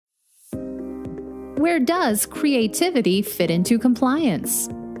Where does creativity fit into compliance?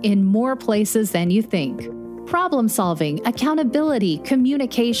 In more places than you think. Problem solving, accountability,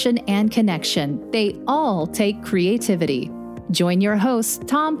 communication, and connection, they all take creativity. Join your hosts,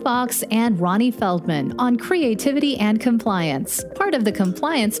 Tom Fox and Ronnie Feldman, on Creativity and Compliance, part of the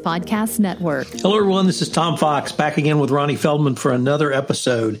Compliance Podcast Network. Hello, everyone. This is Tom Fox, back again with Ronnie Feldman for another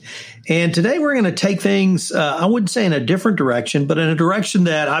episode. And today we're going to take things, I wouldn't say in a different direction, but in a direction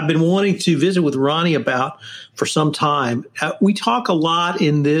that I've been wanting to visit with Ronnie about for some time. We talk a lot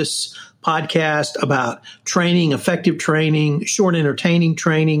in this podcast about training, effective training, short, entertaining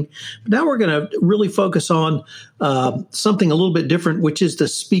training. But now we're going to really focus on something a little bit different, which is the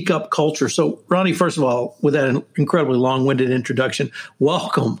speak up culture. So, Ronnie, first of all, with that incredibly long-winded introduction,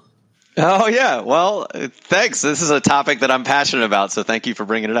 welcome. Oh, yeah. Well, thanks. This is a topic that I'm passionate about, so thank you for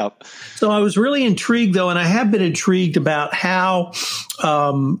bringing it up. So I was really intrigued, though, and I have been intrigued about how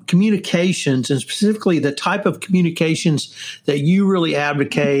communications, and specifically the type of communications that you really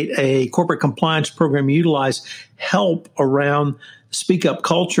advocate a corporate compliance program utilize, help around speak up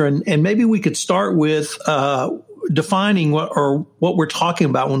culture. And maybe we could start with defining what we're talking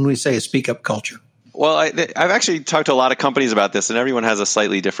about when we say a speak up culture. Well, I've actually talked to a lot of companies about this, and everyone has a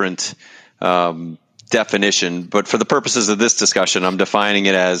slightly different definition. But for the purposes of this discussion, I'm defining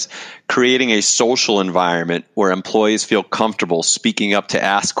it as creating a social environment where employees feel comfortable speaking up to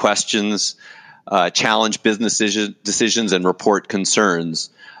ask questions, challenge business decisions, and report concerns,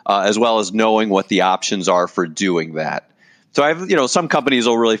 as well as knowing what the options are for doing that. So some companies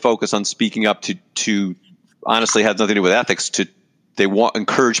will really focus on speaking up to honestly has nothing to do with ethics, they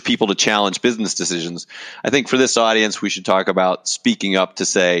encourage people to challenge business decisions. I think for this audience, we should talk about speaking up to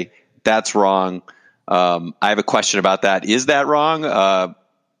say, that's wrong. I have a question about that. Is that wrong?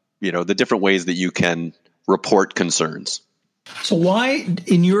 The different ways that you can report concerns. So why,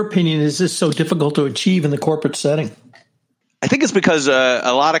 in your opinion, is this so difficult to achieve in the corporate setting? I think it's because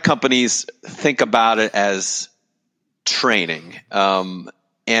a lot of companies think about it as training. And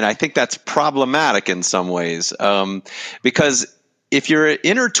I think that's problematic in some ways because if you're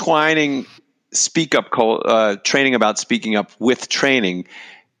intertwining training about speaking up with training,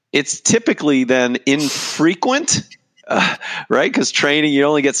 it's typically then infrequent, right? Because training, you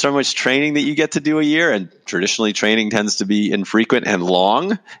only get so much training that you get to do a year, and traditionally training tends to be infrequent and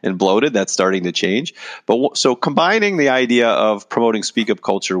long and bloated. That's starting to change. But so combining the idea of promoting speak up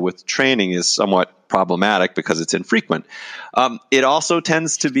culture with training is somewhat problematic because it's infrequent. It also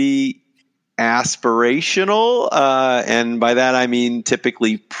tends to be aspirational, and by that I mean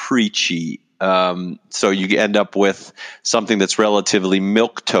typically preachy. So you end up with something that's relatively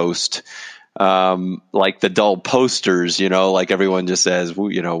milquetoast, like the dull posters, like everyone just says,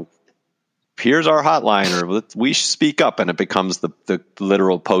 here's our hotline, or we speak up, and it becomes the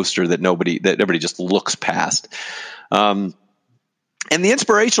literal poster that everybody just looks past. And the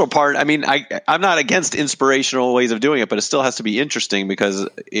inspirational part, I'm not against inspirational ways of doing it, but it still has to be interesting because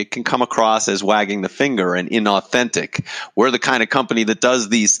it can come across as wagging the finger and inauthentic. We're the kind of company that does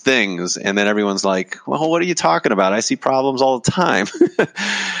these things. And then everyone's like, well, what are you talking about? I see problems all the time.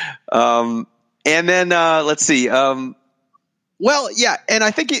 And then let's see. And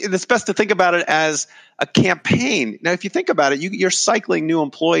I think it's best to think about it as a campaign. Now, if you think about it, you're cycling new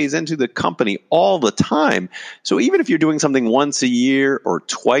employees into the company all the time. So even if you're doing something once a year or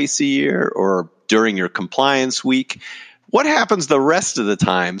twice a year or during your compliance week, what happens the rest of the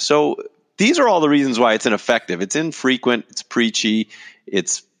time? So these are all the reasons why it's ineffective. It's infrequent, it's preachy,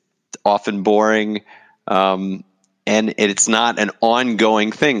 it's often boring, and it's not an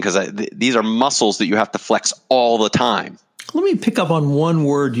ongoing thing because these are muscles that you have to flex all the time. Let me pick up on one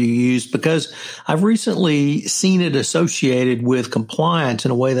word you used because I've recently seen it associated with compliance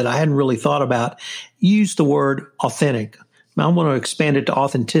in a way that I hadn't really thought about. You used the word authentic. Now, I want to expand it to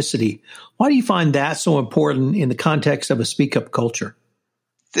authenticity. Why do you find that so important in the context of a speak up culture?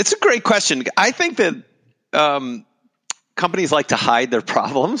 It's a great question. I think that companies like to hide their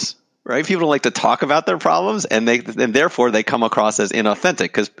problems. Right? People don't like to talk about their problems, and therefore they come across as inauthentic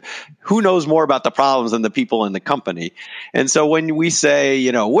because who knows more about the problems than the people in the company? And so when we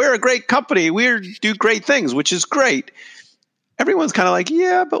say, we're a great company, we do great things, which is great, everyone's kind of like,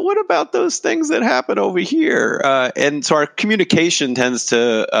 yeah, but what about those things that happen over here? And so our communication tends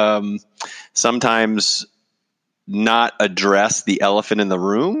to sometimes not address the elephant in the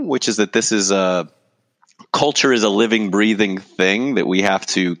room, which is that this is culture is a living, breathing thing that we have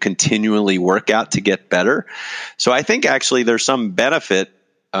to continually work out to get better. So I think actually there's some benefit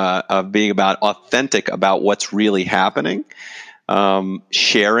of being authentic about what's really happening,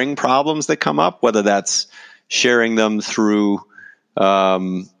 sharing problems that come up, whether that's sharing them through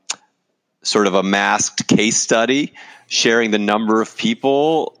sort of a masked case study, sharing the number of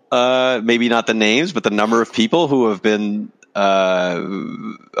people, maybe not the names, but the number of people who have been have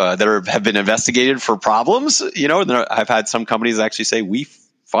been investigated for problems. I've had some companies actually say we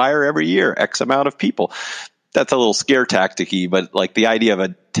fire every year X amount of people. That's a little scare tactic-y, but like the idea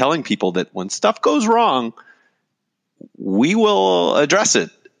of telling people that when stuff goes wrong, we will address it.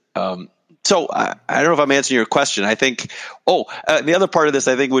 So I don't know if I'm answering your question. I think, the other part of this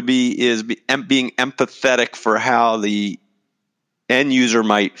I think would be being empathetic for how the end user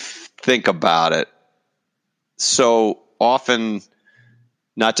might think about it. So often,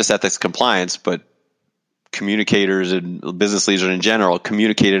 not just ethics compliance, but communicators and business leaders in general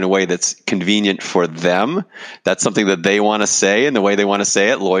communicate in a way that's convenient for them. That's something that they want to say and the way they want to say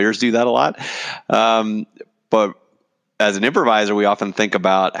it. Lawyers do that a lot. But as an improviser, we often think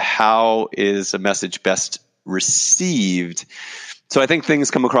about how is a message best received. So I think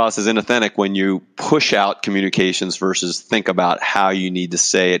things come across as inauthentic when you push out communications versus think about how you need to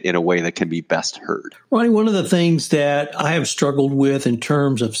say it in a way that can be best heard. Ronnie, one of the things that I have struggled with in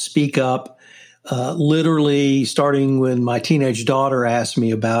terms of speak up, literally starting when my teenage daughter asked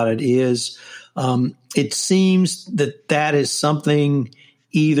me about it, is it seems that is something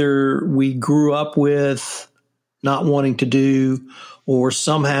either we grew up with not wanting to do, or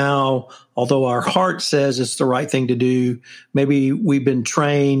somehow, although our heart says it's the right thing to do, maybe we've been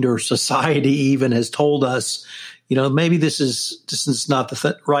trained, or society even has told us, maybe this is not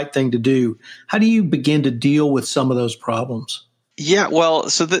the right thing to do. How do you begin to deal with some of those problems? Yeah, well,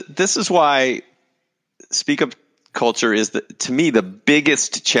 so this is why speak up culture is, to me, the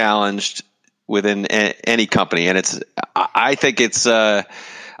biggest challenge within any company. And I think it's,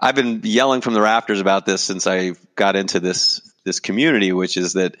 I've been yelling from the rafters about this since I got into this community, which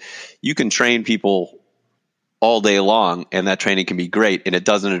is that you can train people all day long and that training can be great. And it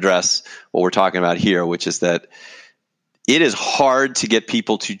doesn't address what we're talking about here, which is that it is hard to get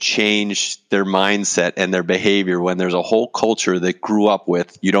people to change their mindset and their behavior when there's a whole culture that grew up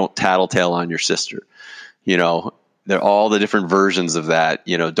with, you don't tattletale on your sister. There are all the different versions of that.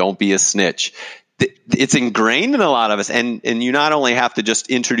 Don't be a snitch. It's ingrained in a lot of us. And you not only have to just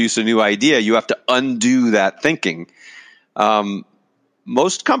introduce a new idea, you have to undo that thinking.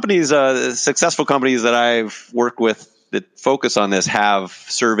 Most companies, successful companies that I've worked with that focus on this have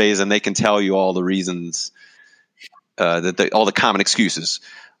surveys, and they can tell you all the reasons, all the common excuses.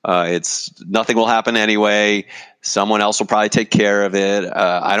 It's nothing will happen anyway. Someone else will probably take care of it.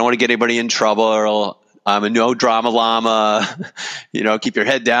 I don't want to get anybody in trouble, or I'm a no drama llama, keep your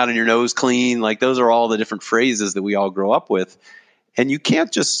head down and your nose clean. Like, those are all the different phrases that we all grow up with. And you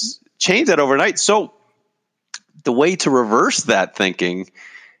can't just change that overnight. So the way to reverse that thinking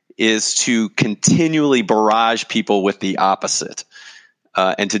is to continually barrage people with the opposite,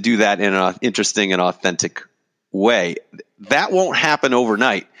 and to do that in an interesting and authentic way. That won't happen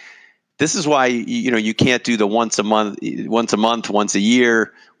overnight. This is why you can't do the once a month, once a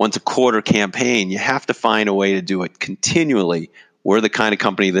year, once a quarter campaign. You have to find a way to do it continually. We're the kind of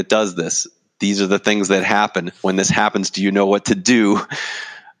company that does this. These are the things that happen. When this happens, do you know what to do?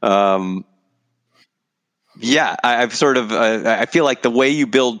 I feel like the way you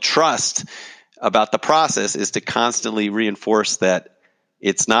build trust about the process is to constantly reinforce that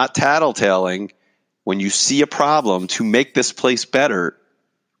it's not tattletaling. When you see a problem, to make this place better,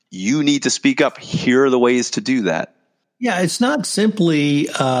 you need to speak up. Here are the ways to do that. Yeah, it's not simply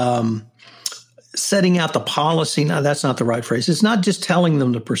setting out the policy. No, that's not the right phrase. It's not just telling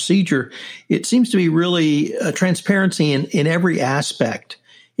them the procedure. It seems to be really transparency in every aspect.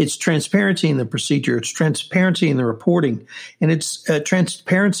 It's transparency in the procedure. It's transparency in the reporting. And it's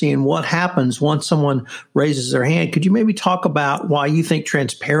transparency in what happens once someone raises their hand. Could you maybe talk about why you think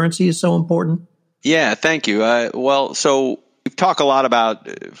transparency is so important? Yeah, thank you. So we talk a lot about,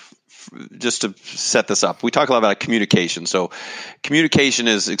 just to set this up, we talk a lot about communication. So communication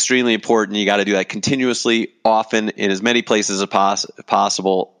is extremely important. You got to do that continuously, often, in as many places as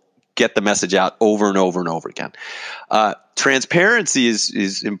possible. Get the message out over and over and over again. Transparency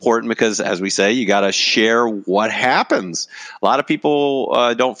is important because, as we say, you got to share what happens. A lot of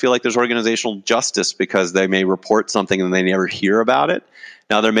people don't feel like there's organizational justice because they may report something and they never hear about it.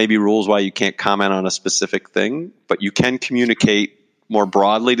 Now, there may be rules why you can't comment on a specific thing, but you can communicate more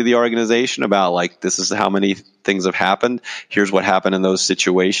broadly to the organization about, like, this is how many things have happened. Here's what happened in those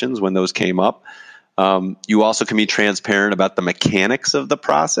situations when those came up. You also can be transparent about the mechanics of the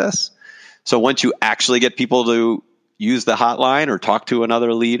process. So once you actually get people to use the hotline or talk to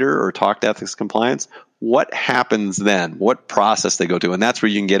another leader or talk to ethics compliance, what happens then? What process they go to? And that's where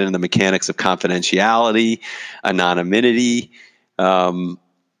you can get into the mechanics of confidentiality, anonymity,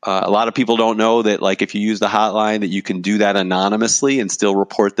 A lot of people don't know that, like, if you use the hotline, that you can do that anonymously and still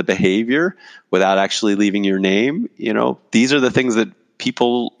report the behavior without actually leaving your name. These are the things that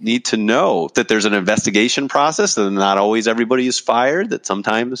people need to know, that there's an investigation process, and not always everybody is fired, that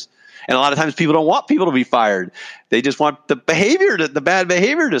sometimes, and a lot of times people don't want people to be fired. They just want the bad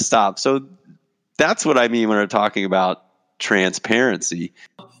behavior to stop. So that's what I mean when we're talking about transparency.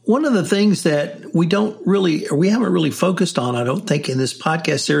 One of the things that we haven't really focused on, I don't think, in this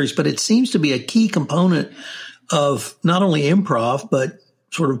podcast series, but it seems to be a key component of not only improv, but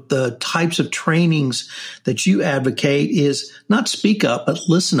sort of the types of trainings that you advocate, is not speak up, but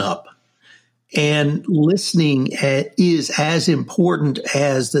listen up. And listening is as important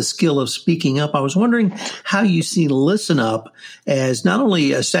as the skill of speaking up. I was wondering how you see listen up as not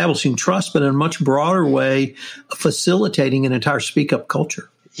only establishing trust, but in a much broader way, facilitating an entire speak up culture.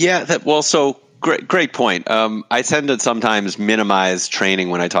 Yeah, so great point. I tend to sometimes minimize training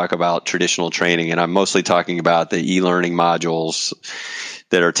when I talk about traditional training, and I'm mostly talking about the e-learning modules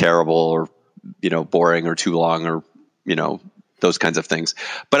that are terrible or, boring or too long or, those kinds of things.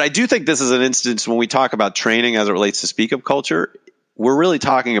 But I do think this is an instance when we talk about training as it relates to speak up culture, we're really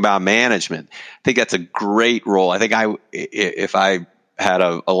talking about management. I think that's a great role. I think if I had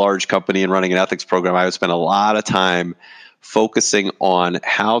a large company and running an ethics program, I would spend a lot of time focusing on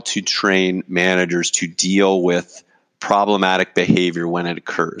how to train managers to deal with problematic behavior when it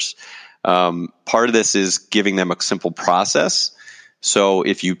occurs. Part of this is giving them a simple process. So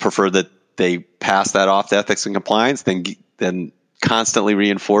if you prefer that they pass that off to ethics and compliance, then constantly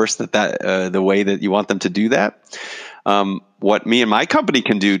reinforce that the way that you want them to do that. What me and my company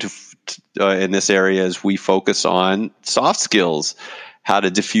can do in this area is we focus on soft skills, how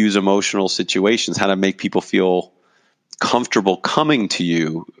to diffuse emotional situations, how to make people feel comfortable coming to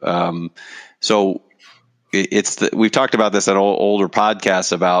you. So we've talked about this on older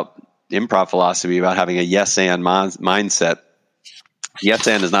podcasts about improv philosophy, about having a yes and mindset. Yes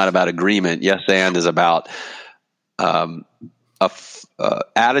and is not about agreement. Yes and is about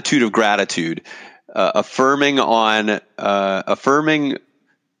attitude of gratitude, affirming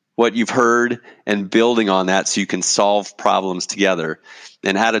what you've heard and building on that so you can solve problems together.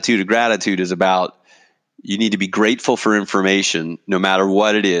 And attitude of gratitude is about, you need to be grateful for information no matter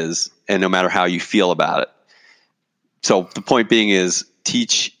what it is and no matter how you feel about it. So the point being is,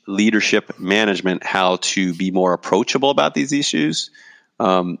 teach leadership management how to be more approachable about these issues.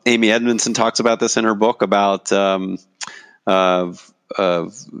 Amy Edmondson talks about this in her book about I can't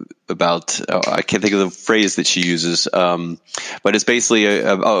think of the phrase that she uses, but it's basically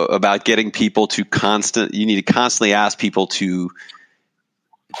about getting people to you need to constantly ask people to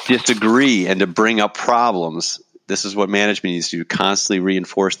disagree and to bring up problems. This is what management needs to do, constantly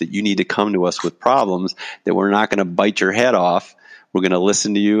reinforce that you need to come to us with problems, that we're not going to bite your head off. We're going to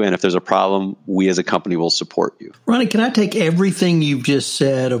listen to you, and if there's a problem, we as a company will support you. Ronnie, can I take everything you've just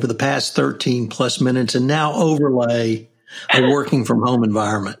said over the past 13 plus minutes and now overlay a working from home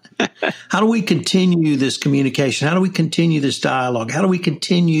environment? How do we continue this communication? How do we continue this dialogue? How do we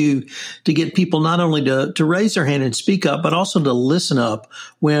continue to get people not only to raise their hand and speak up, but also to listen up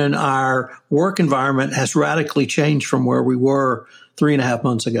when our work environment has radically changed from where we were 3.5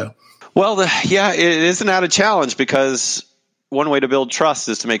 months ago? Well, it isn't that a challenge, because one way to build trust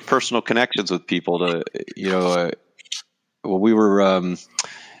is to make personal connections with people. A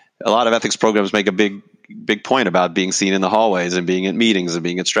lot of ethics programs make a big point about being seen in the hallways and being at meetings and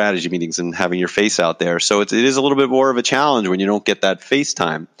being at strategy meetings and having your face out there. So it is a little bit more of a challenge when you don't get that face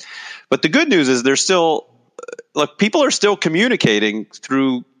time. But the good news is people are still communicating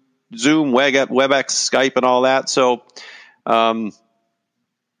through Zoom, WebEx, Skype, and all that. So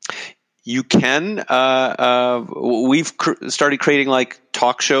you can. We've started creating like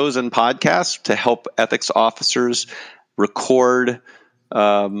talk shows and podcasts to help ethics officers record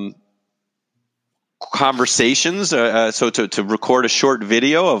conversations. So to record a short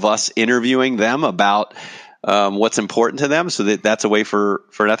video of us interviewing them about what's important to them. So that's a way for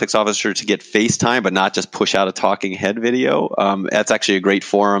an ethics officer to get face time, but not just push out a talking head video. That's actually a great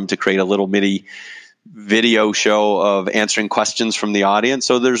forum to create a little mini video show of answering questions from the audience.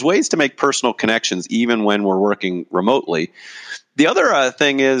 So there's ways to make personal connections even when we're working remotely. The other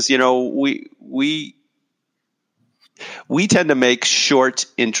thing is, we tend to make short,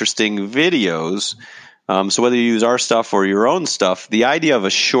 interesting videos. So whether you use our stuff or your own stuff, the idea of a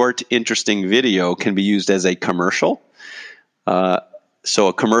short, interesting video can be used as a commercial. So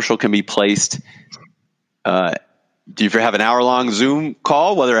a commercial can be placed if you have an hour-long Zoom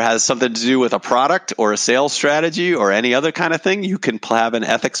call, whether it has something to do with a product or a sales strategy or any other kind of thing, you can have an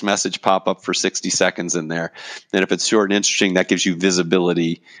ethics message pop up for 60 seconds in there. And if it's short and interesting, that gives you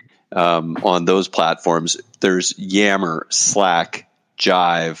visibility on those platforms. There's Yammer, Slack,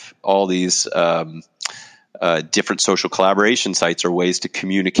 Jive, all these different social collaboration sites are ways to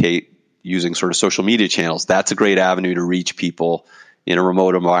communicate using sort of social media channels. That's a great avenue to reach people in a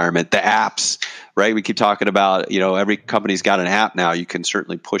remote environment. The apps, right? We keep talking about, every company's got an app now. You can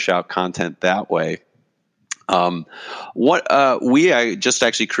certainly push out content that way. I just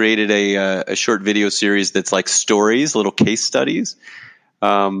actually created a short video series that's like stories, little case studies.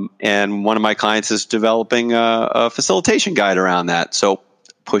 And one of my clients is developing a facilitation guide around that. So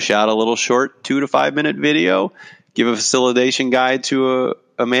push out a little short 2 to 5 minute video, give a facilitation guide to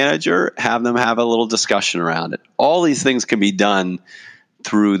a manager, have them have a little discussion around it. All these things can be done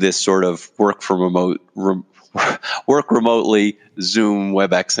through this sort of work remotely Zoom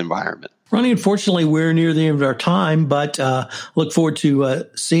WebEx environment. Ronnie, unfortunately, we're near the end of our time, but look forward to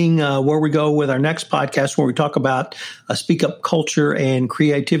seeing where we go with our next podcast where we talk about speak up culture and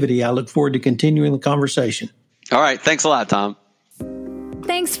creativity. I look forward to continuing the conversation. All right. Thanks a lot, Tom.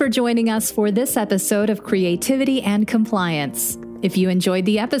 Thanks for joining us for this episode of Creativity and Compliance. If you enjoyed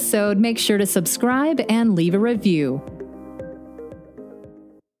the episode, make sure to subscribe and leave a review.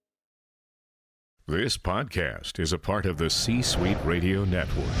 This podcast is a part of the C-Suite Radio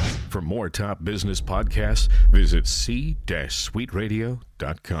Network. For more top business podcasts, visit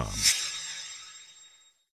c-suiteradio.com.